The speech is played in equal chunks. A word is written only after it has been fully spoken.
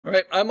All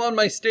right, I'm on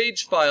my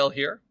stage file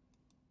here.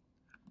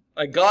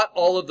 I got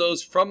all of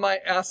those from my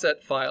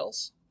asset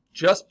files,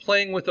 just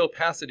playing with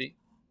opacity.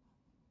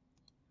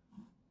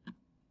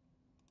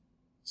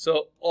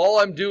 So all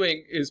I'm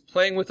doing is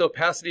playing with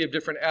opacity of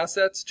different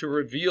assets to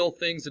reveal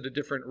things at a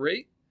different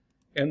rate.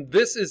 And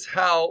this is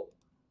how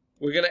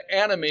we're going to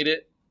animate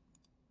it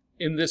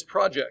in this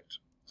project.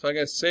 So I'm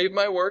going to save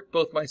my work,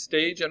 both my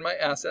stage and my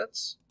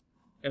assets.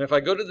 And if I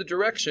go to the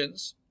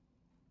directions,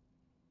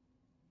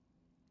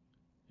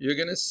 you're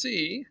going to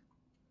see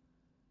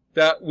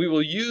that we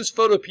will use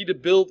Photopea to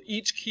build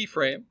each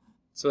keyframe.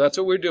 So that's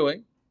what we're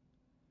doing.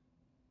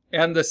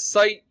 And the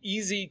site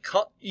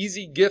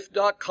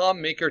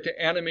easygif.com maker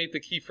to animate the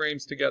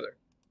keyframes together.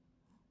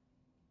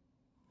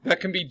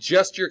 That can be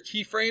just your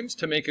keyframes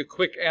to make a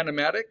quick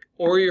animatic,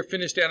 or your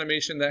finished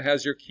animation that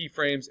has your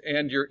keyframes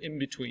and your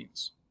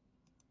in-betweens.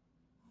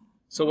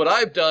 So what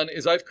I've done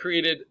is I've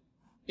created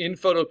in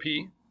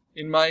Photopea,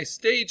 in my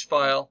stage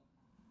file,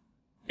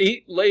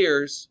 8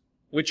 layers,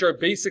 which are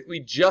basically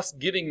just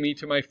getting me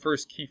to my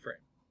first keyframe.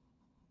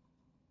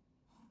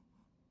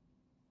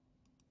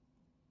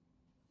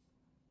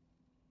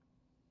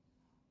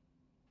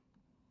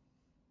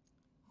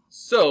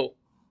 So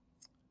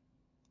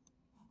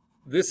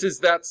this is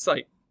that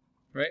site,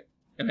 right?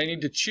 And I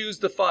need to choose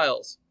the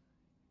files.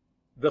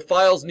 The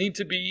files need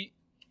to be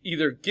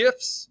either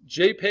GIFs,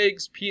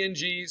 JPEGs,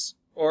 PNGs,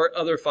 or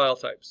other file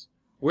types.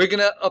 We're going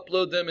to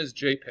upload them as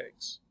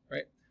JPEGs,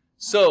 right?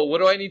 So what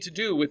do I need to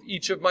do with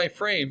each of my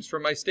frames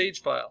from my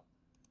stage file?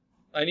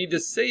 I need to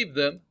save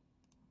them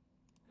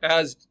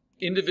as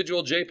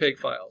individual JPEG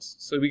files.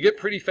 So we get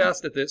pretty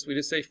fast at this. We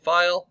just say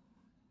File,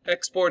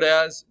 Export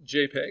as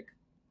JPEG,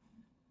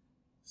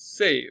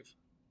 Save,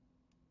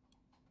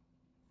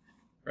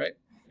 right?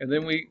 And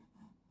then we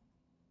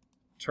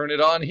turn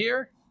it on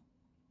here,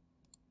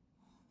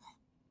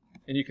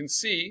 and you can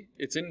see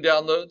it's in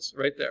downloads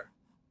right there.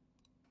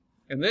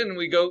 And then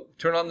we go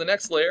turn on the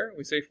next layer.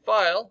 We say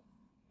File,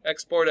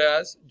 Export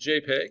as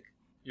JPEG.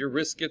 Your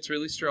wrist gets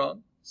really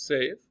strong.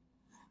 Save.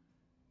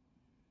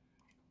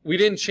 We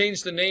didn't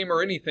change the name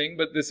or anything,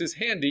 but this is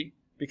handy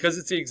because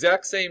it's the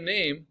exact same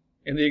name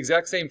and the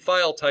exact same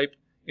file type.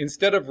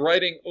 Instead of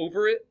writing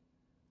over it,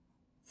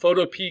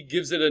 Photopea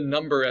gives it a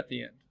number at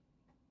the end,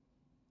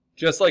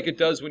 just like it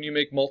does when you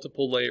make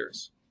multiple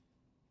layers.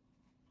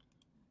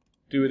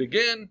 Do it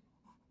again.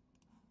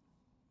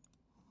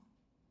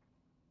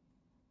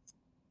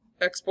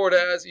 Export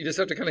as. You just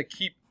have to kind of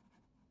keep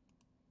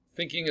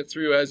thinking it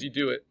through as you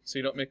do it so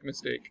you don't make a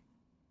mistake.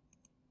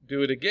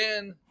 Do it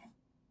again.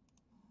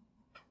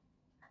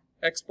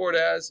 Export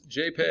as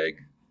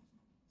JPEG.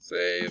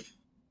 Save.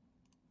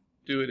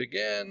 Do it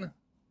again.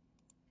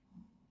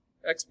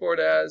 Export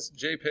as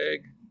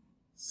JPEG.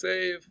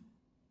 Save.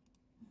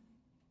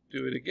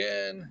 Do it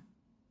again.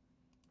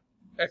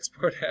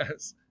 Export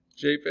as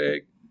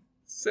JPEG.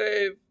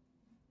 Save.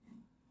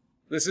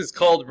 This is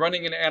called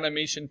running an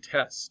animation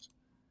test.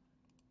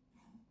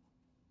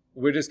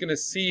 We're just going to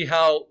see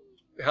how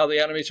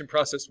the animation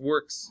process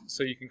works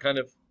so you can kind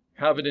of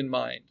have it in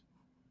mind.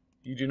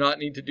 You do not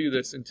need to do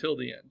this until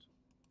the end.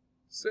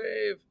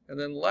 Save. And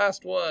then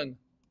last one.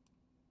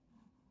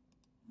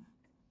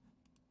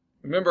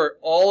 Remember,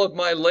 all of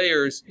my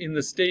layers in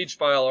the stage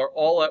file are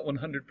all at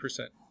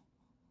 100%.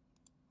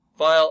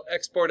 File,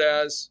 Export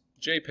as,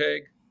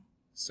 JPEG,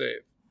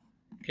 Save.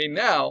 Okay,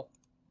 now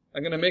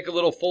I'm going to make a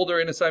little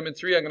folder in assignment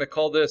 3. I'm going to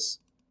call this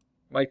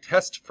my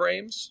test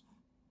frames.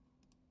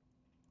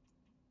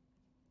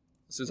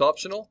 This is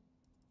optional,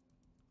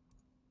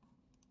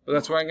 but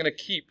that's where I'm going to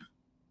keep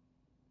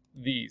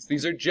these.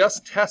 These are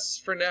just tests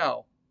for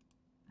now.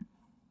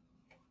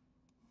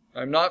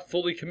 I'm not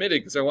fully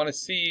committed because I want to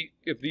see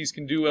if these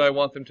can do what I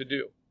want them to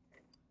do.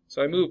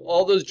 So I move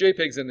all those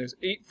JPEGs in. There's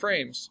 8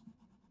 frames.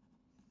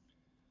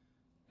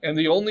 And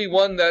the only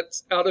one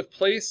that's out of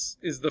place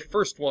is the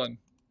first one,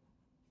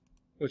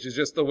 which is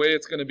just the way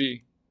it's going to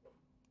be.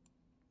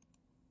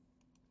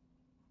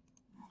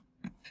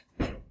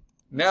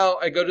 Now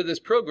I go to this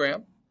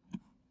program,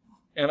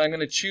 and I'm going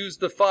to choose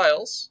the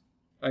files.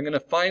 I'm going to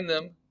find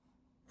them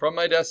from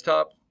my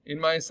desktop in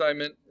my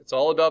assignment. It's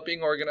all about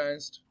being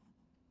organized.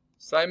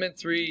 Assignment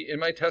 3 in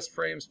my test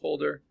frames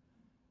folder.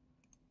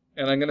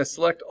 And I'm going to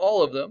select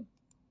all of them.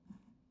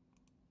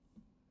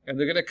 And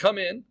they're going to come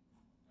in.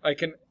 I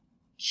can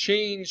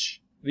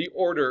change the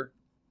order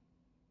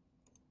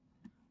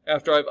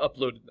after I've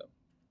uploaded them.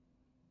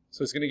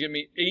 So it's going to give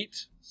me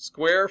 8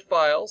 square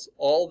files,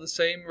 all the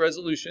same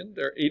resolution.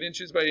 They're 8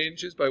 inches by 8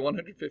 inches by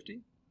 150.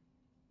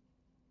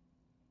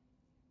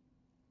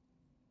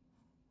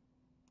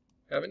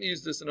 Haven't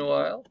used this in a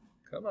while.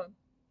 Come on.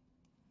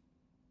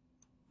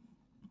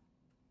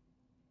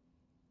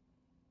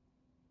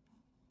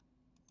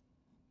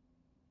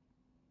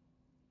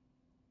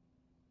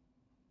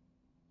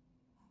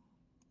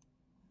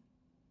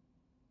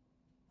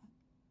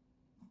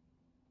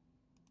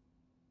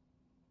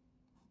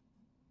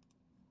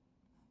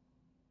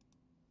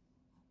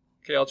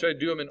 Okay, I'll try to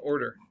do them in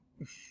order.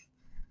 I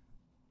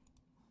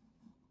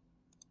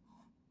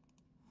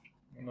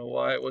don't know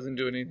why it wasn't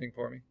doing anything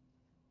for me.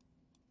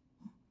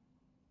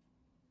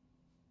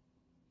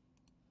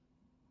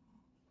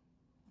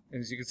 And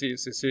as you can see,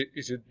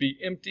 it should be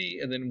empty,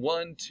 and then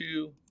 1,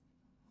 2,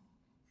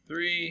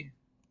 3,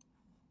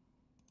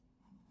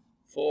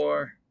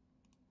 4,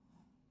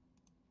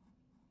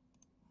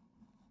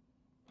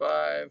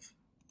 5,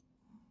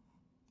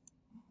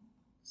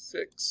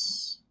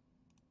 6,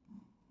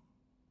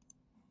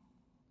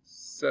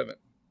 7.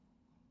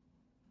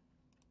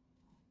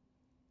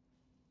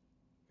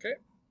 Okay.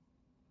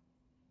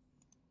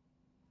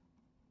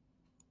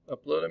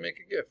 Upload and make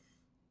a GIF.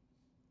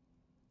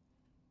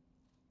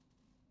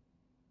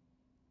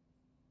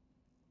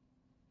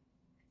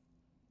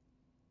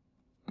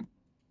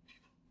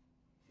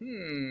 Do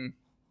you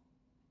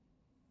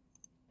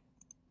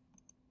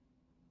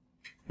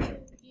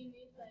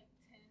need like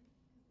 10?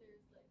 Because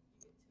there's like,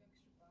 you get 2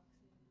 extra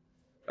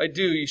boxes. I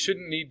do. You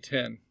shouldn't need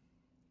 10.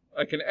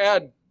 I can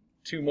add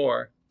 2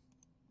 more.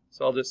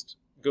 So I'll just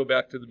go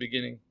back to the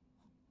beginning.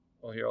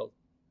 Well, here I'll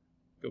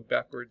go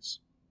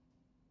backwards.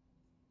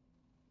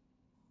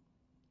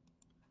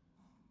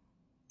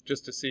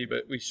 Just to see,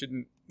 but we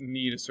shouldn't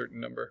need a certain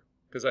number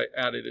because I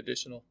added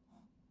additional.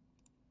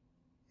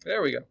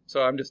 There we go.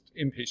 So I'm just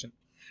impatient.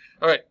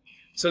 All right.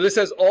 So this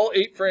has all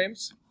 8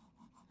 frames.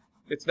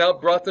 It's now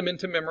brought them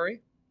into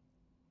memory.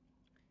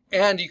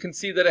 And you can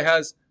see that it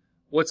has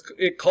what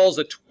it calls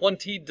a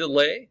 20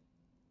 delay.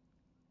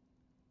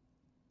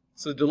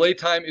 So the delay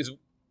time is,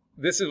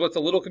 this is what's a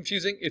little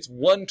confusing. It's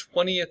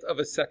 1/20th of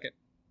a second.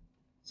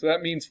 So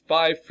that means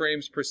 5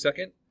 frames per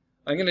second.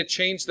 I'm going to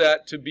change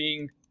that to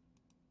being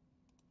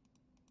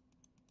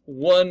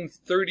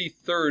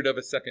 1/33rd of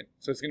a second.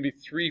 So it's going to be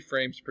 3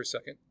 frames per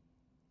second.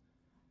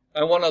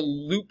 I want to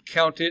loop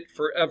count it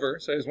forever.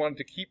 So I just want it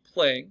to keep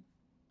playing.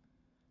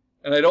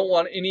 And I don't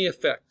want any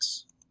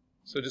effects.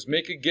 So just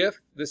make a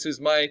GIF. This is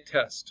my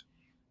test.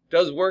 It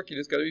does work. You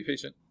just got to be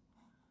patient.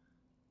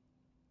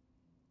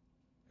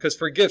 Because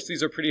for GIFs,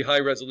 these are pretty high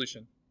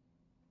resolution.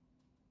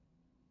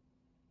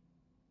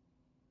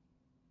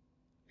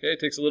 Okay, it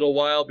takes a little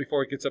while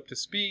before it gets up to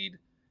speed.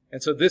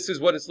 And so this is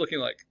what it's looking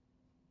like.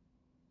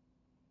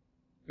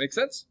 Make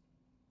sense?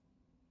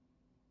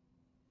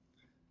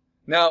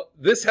 Now,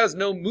 this has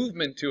no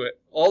movement to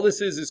it. All this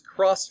is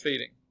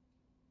crossfading.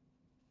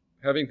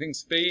 Having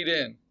things fade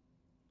in.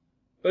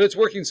 But it's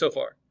working so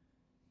far.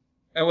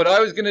 And what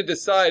I was going to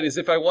decide is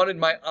if I wanted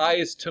my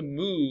eyes to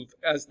move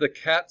as the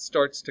cat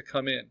starts to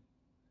come in.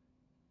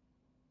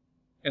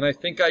 And I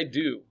think I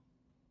do.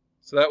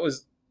 So that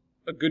was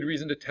a good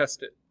reason to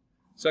test it.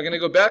 So I'm going to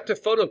go back to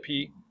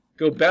Photopea,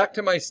 go back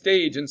to my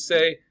stage and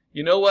say,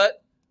 you know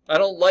what? I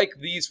don't like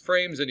these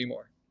frames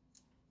anymore.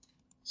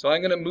 So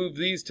I'm going to move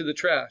these to the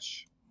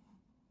trash.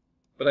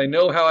 But I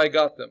know how I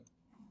got them.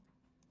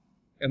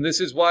 And this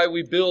is why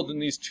we build in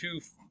these two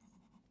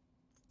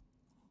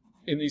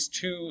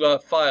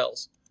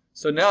files.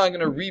 So now I'm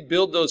going to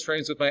rebuild those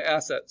frames with my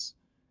assets.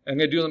 I'm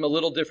going to do them a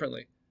little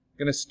differently. I'm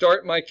going to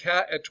start my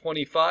cat at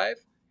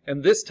 25.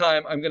 And this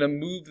time I'm going to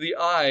move the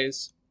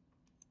eyes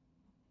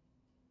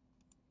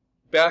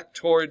back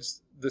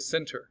towards the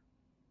center.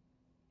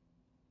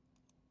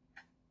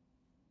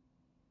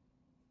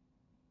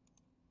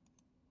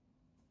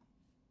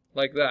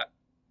 Like that.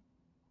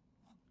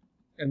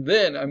 And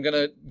then I'm going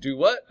to do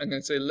what? I'm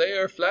going to say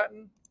layer,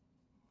 flatten.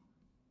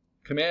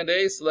 Command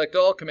A, select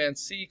all. Command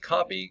C,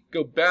 copy.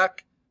 Go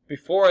back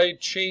before I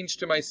change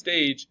to my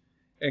stage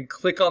and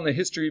click on the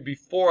history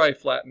before I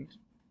flattened.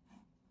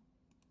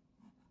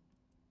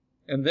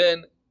 And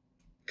then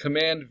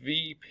Command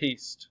V,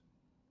 paste.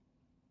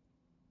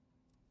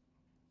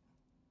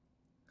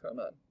 Come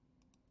on.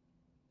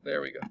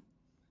 There we go.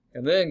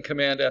 And then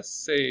Command S,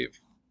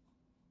 save.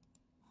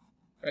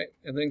 Right?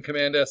 And then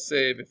Command S,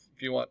 save if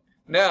you want.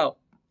 Now,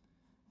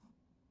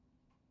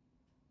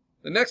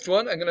 the next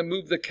one, I'm going to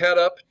move the cat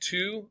up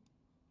to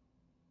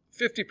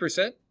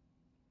 50%.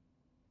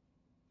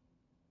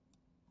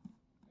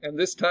 And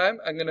this time,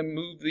 I'm going to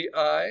move the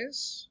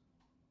eyes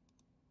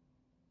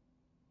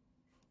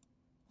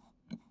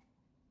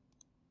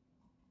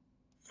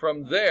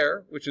from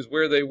there, which is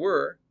where they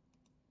were,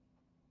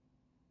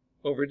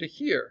 over to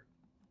here.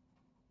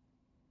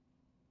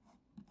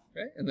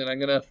 Okay? And then I'm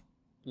going to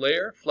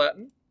layer,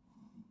 flatten.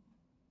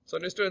 So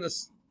I'm just doing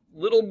this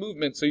little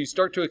movement so you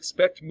start to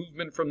expect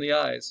movement from the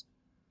eyes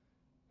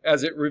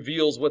as it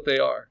reveals what they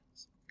are.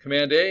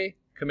 Command A,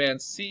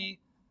 Command C,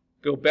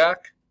 go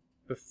back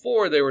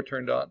before they were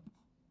turned on.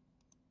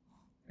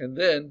 And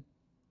then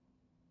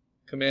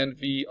Command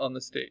V on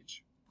the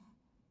stage.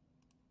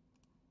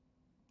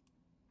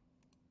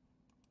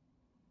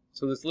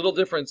 So this little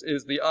difference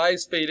is the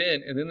eyes fade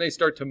in and then they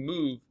start to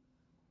move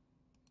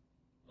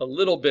a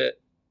little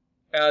bit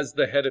as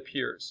the head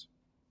appears.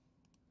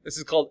 This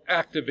is called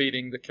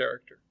activating the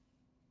character.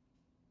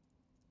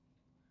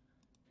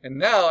 And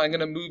now I'm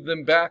going to move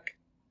them back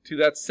to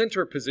that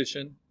center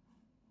position.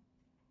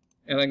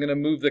 And I'm going to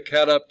move the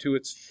cat up to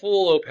its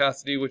full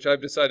opacity, which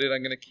I've decided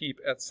I'm going to keep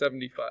at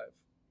 75.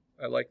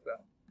 I like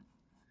that.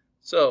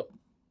 So,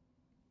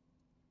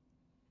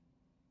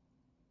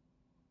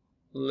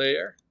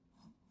 layer,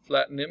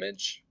 flatten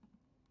image,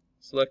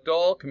 select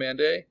all, Command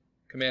A,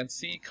 Command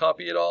C,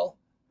 copy it all,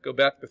 go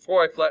back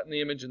before I flatten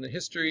the image in the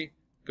history,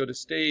 go to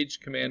Stage,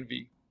 Command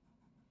V.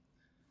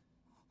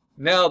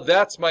 Now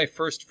that's my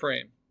first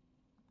frame.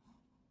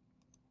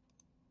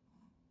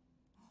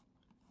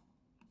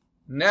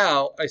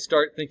 Now I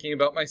start thinking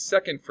about my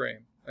second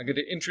frame. I'm going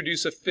to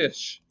introduce a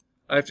fish.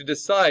 I have to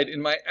decide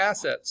in my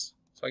assets.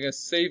 So I'm going to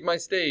save my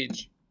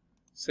stage,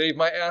 save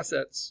my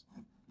assets.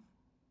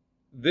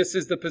 This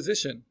is the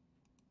position.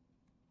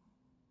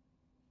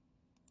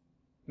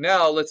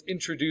 Now let's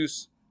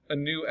introduce a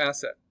new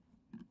asset.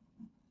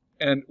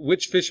 And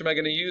which fish am I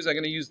going to use? I'm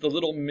going to use the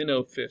little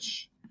minnow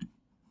fish.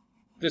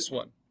 This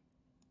one.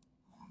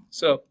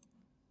 So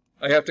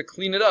I have to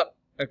clean it up.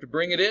 I have to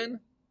bring it in.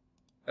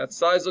 That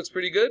size looks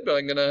pretty good, but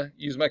I'm going to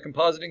use my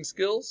compositing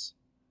skills.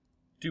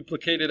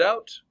 Duplicate it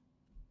out.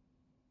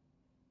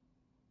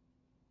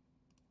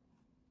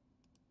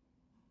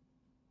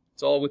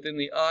 It's all within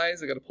the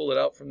eyes. I got to pull it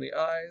out from the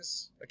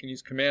eyes. I can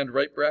use Command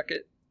right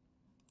bracket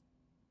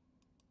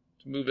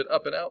to move it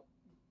up and out.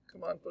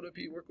 Come on, Photo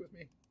P, work with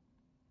me.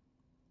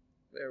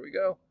 There we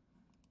go.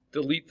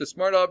 Delete the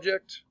smart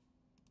object.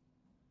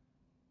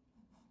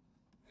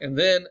 And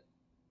then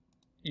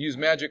use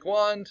Magic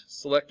Wand,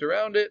 select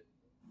around it.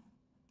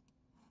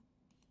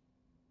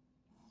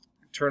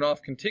 Turn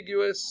off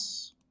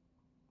contiguous.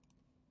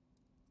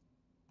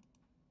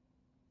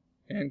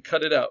 And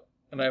cut it out.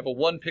 And I have a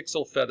 1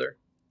 pixel feather.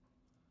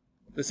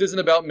 This isn't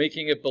about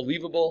making it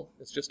believable.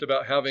 It's just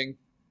about having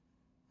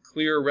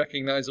clear,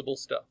 recognizable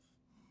stuff.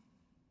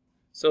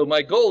 So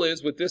my goal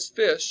is, with this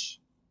fish,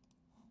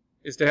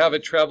 is to have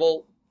it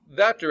travel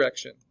that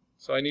direction.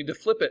 So I need to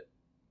flip it.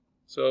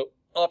 So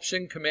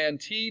Option Command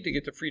T to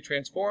get to free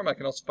transform. I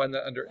can also find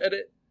that under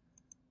Edit.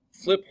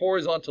 Flip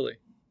horizontally.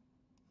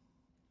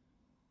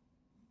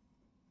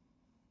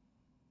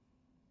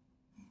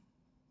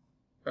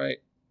 Right.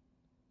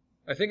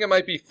 I think it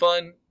might be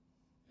fun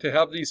to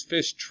have these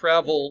fish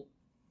travel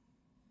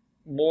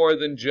more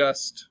than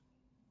just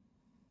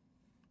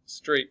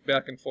straight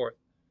back and forth.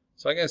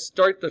 So I'm going to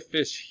start the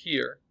fish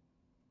here.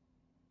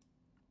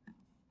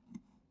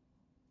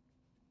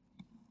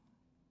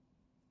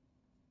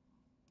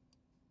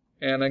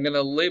 And I'm going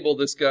to label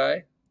this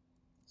guy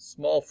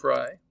small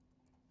fry.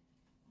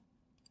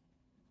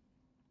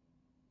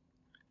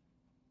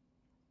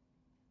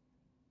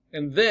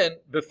 And then,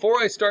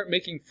 before I start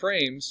making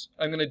frames,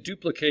 I'm going to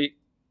duplicate,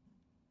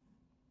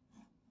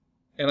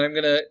 and I'm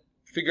going to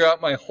figure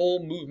out my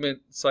whole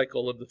movement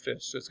cycle of the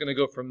fish. So it's going to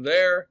go from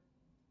there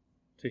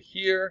to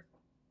here,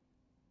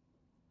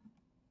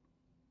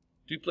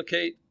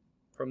 duplicate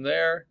from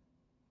there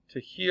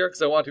to here,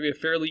 because I want it to be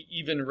a fairly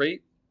even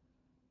rate.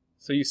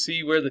 So you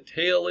see where the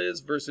tail is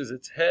versus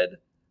its head.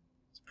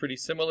 It's pretty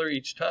similar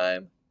each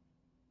time,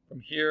 from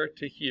here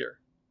to here.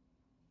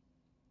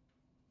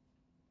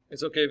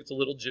 It's okay if it's a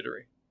little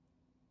jittery.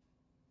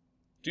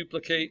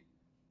 Duplicate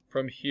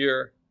from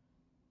here.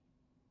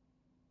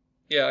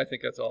 Yeah, I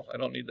think that's all. I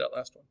don't need that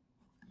last one.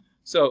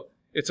 So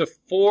it's a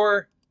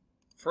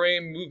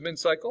 4-frame movement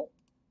cycle.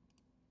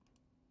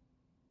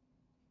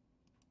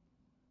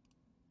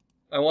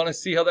 I want to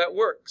see how that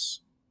works.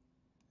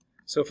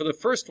 So for the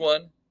first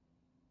one,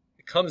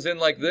 it comes in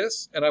like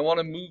this, and I want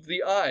to move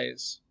the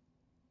eyes.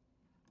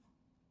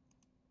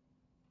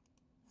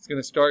 It's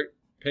going to start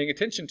paying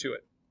attention to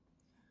it.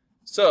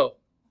 So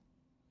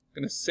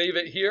I'm going to save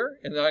it here,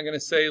 and then I'm going to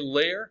say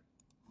Layer,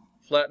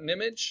 Flatten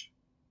Image,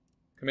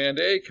 Command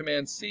A,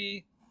 Command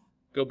C,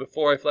 go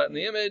before I flatten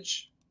the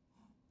image,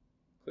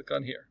 click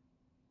on here,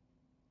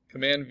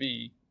 Command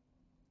V.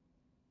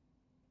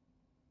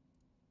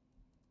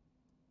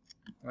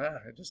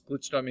 It just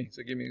glitched on me,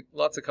 so give me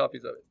lots of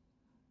copies of it.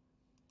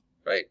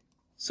 Right,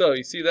 so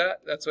you see that?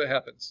 That's what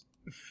happens.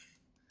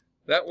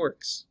 That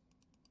works.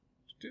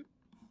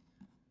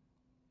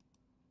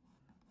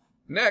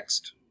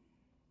 Next,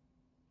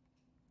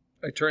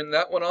 I turn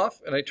that one off,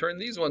 and I turn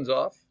these ones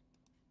off.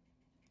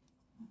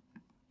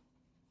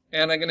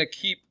 And I'm going to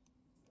keep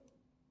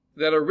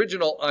that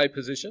original eye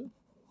position.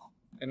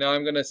 And now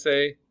I'm going to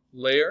say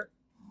Layer,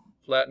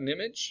 Flatten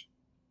Image.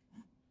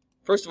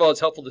 First of all, it's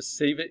helpful to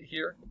save it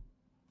here.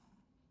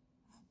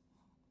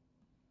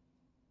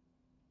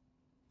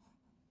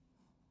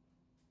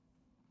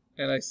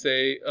 And I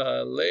say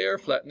Layer,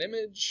 Flatten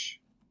Image.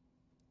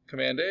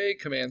 Command A,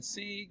 Command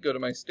C, go to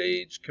my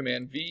stage,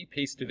 Command V,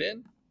 paste it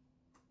in.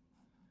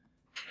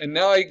 And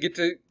now I get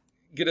to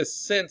get a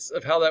sense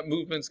of how that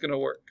movement's going to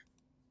work.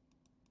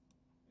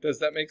 Does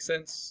that make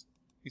sense?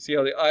 You see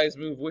how the eyes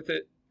move with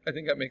it? I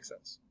think that makes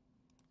sense.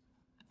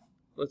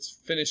 Let's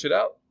finish it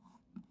out.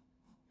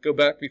 Go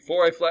back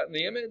before I flatten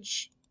the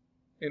image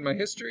in my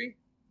history.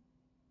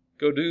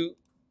 Go do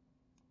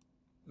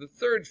the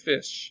third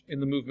fish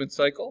in the movement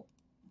cycle.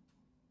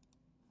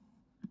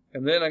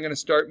 And then I'm going to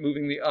start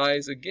moving the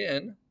eyes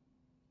again.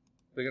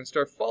 They're going to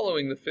start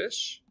following the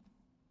fish.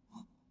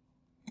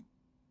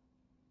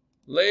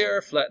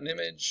 Layer, Flatten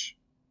Image,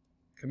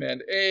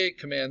 Command A,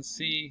 Command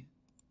C,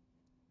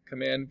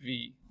 Command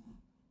V.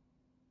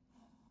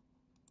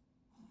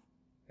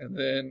 And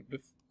then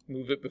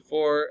move it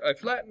before I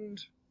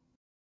flattened.